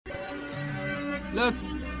Look,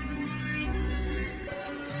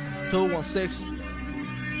 216.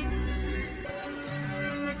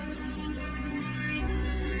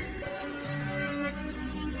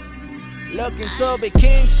 Looking so big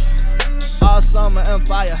kings, all summer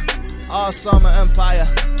empire, all summer empire,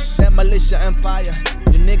 demolition empire.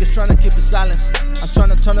 You niggas tryna keep it silence, I'm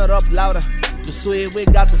tryna turn it up louder. You sweet, we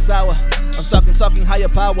got the sour. I'm talking higher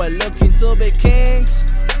power, looking to big kings.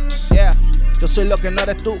 Yeah, yo soy lo que no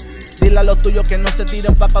eres tú. Dile a los tuyos que no se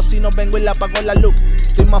tiren pa' acá, si no vengo y le apago la luz.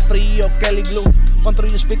 Estoy más frío que el iglú, control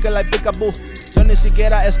your speaker like peekaboo. Yo ni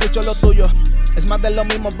siquiera escucho lo tuyo, es más de lo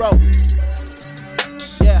mismo, bro.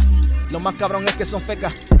 Yeah, lo más cabrón es que son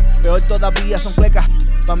fecas, peor todavía son clecas.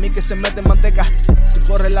 Pa' mí que se meten manteca. Tú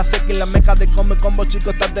corres la seca y la meca de come combo. Chico,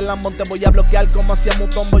 estás de la monte, voy a bloquear como hacíamos un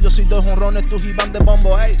combo. Yo soy 2 jonrones, tú Iván de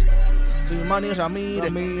bombo, ey. Soy Manny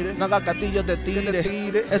Ramírez, no haga castillos de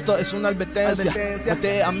tire. Esto es una advertencia,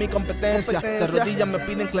 mete a mi competencia. De rodillas me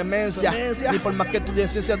piden clemencia. Ni por más que estudien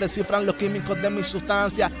ciencia descifran los químicos de mi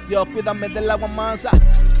sustancia. Dios, cuídame del agua mansa,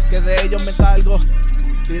 que de ellos me cargo.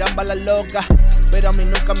 Tiran balas locas, pero a mí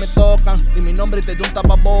nunca me tocan. Y mi nombre te da un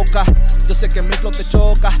tapaboca. Yo sé que mi flow te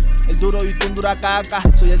choca, el duro y tú un dura caca.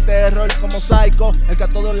 Soy el terror como Psycho, el que a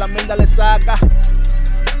todos la mierda le saca.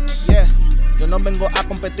 Yeah, yo no vengo a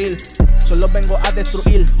competir, solo vengo a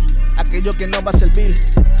destruir aquello que no va a servir.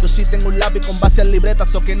 Yo sí tengo un lápiz con base a libreta,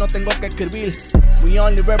 so que no tengo que escribir. We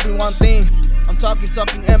only represent one thing, I'm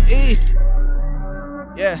talking ME.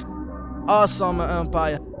 Yeah, all summer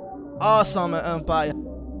empire, all summer empire,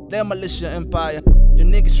 demolition empire. You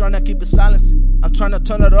niggas tryna keep it silent, I'm tryna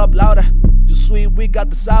turn it up louder. You sweet, we got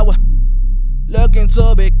the sour, looking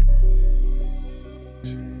too big.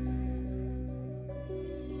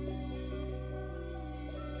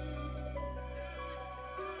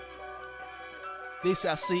 Dice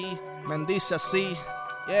así, men dice así,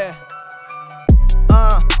 yeah.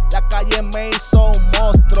 La calle me hizo un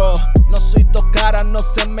monstruo. No soy dos caras, no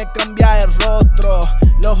se me cambia el rostro.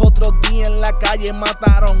 Los otros días en la calle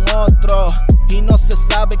mataron otro, y no se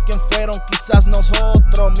sabe quién fueron, quizás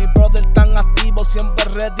nosotros. Mi brother tan activo, siempre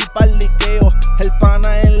ready para el liqueo. El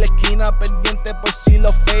pana en la esquina pendiente por si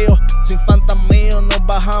lo feo. Sin fantasmeo nos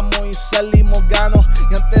bajamos y salimos ganos.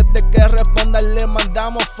 Y antes de que respondan le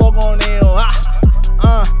mandamos fogoneo.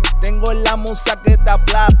 Tengo la musa que te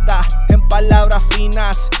aplasta. En palabras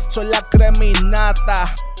finas, soy la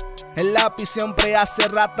creminata. El lápiz siempre hace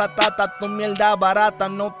ratatata. Tu mierda barata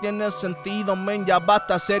no tiene sentido, men, ya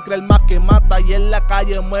basta. Se cree el más que mata y en la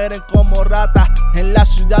calle mueren como ratas. En la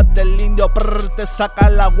ciudad del indio, te saca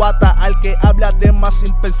la guata. Al que habla de más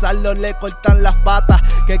sin pensarlo le cortan las patas.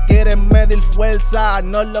 Que quieren medir fuerza,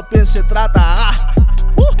 no lo piense, trata.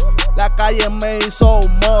 La calle me hizo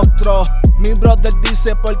un monstruo. Mi brother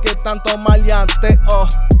dice por qué tanto maleanteo.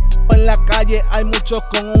 En la calle hay muchos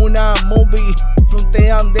con una movie.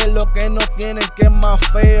 Frontean de lo que no tienen, que es más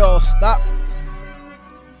feo.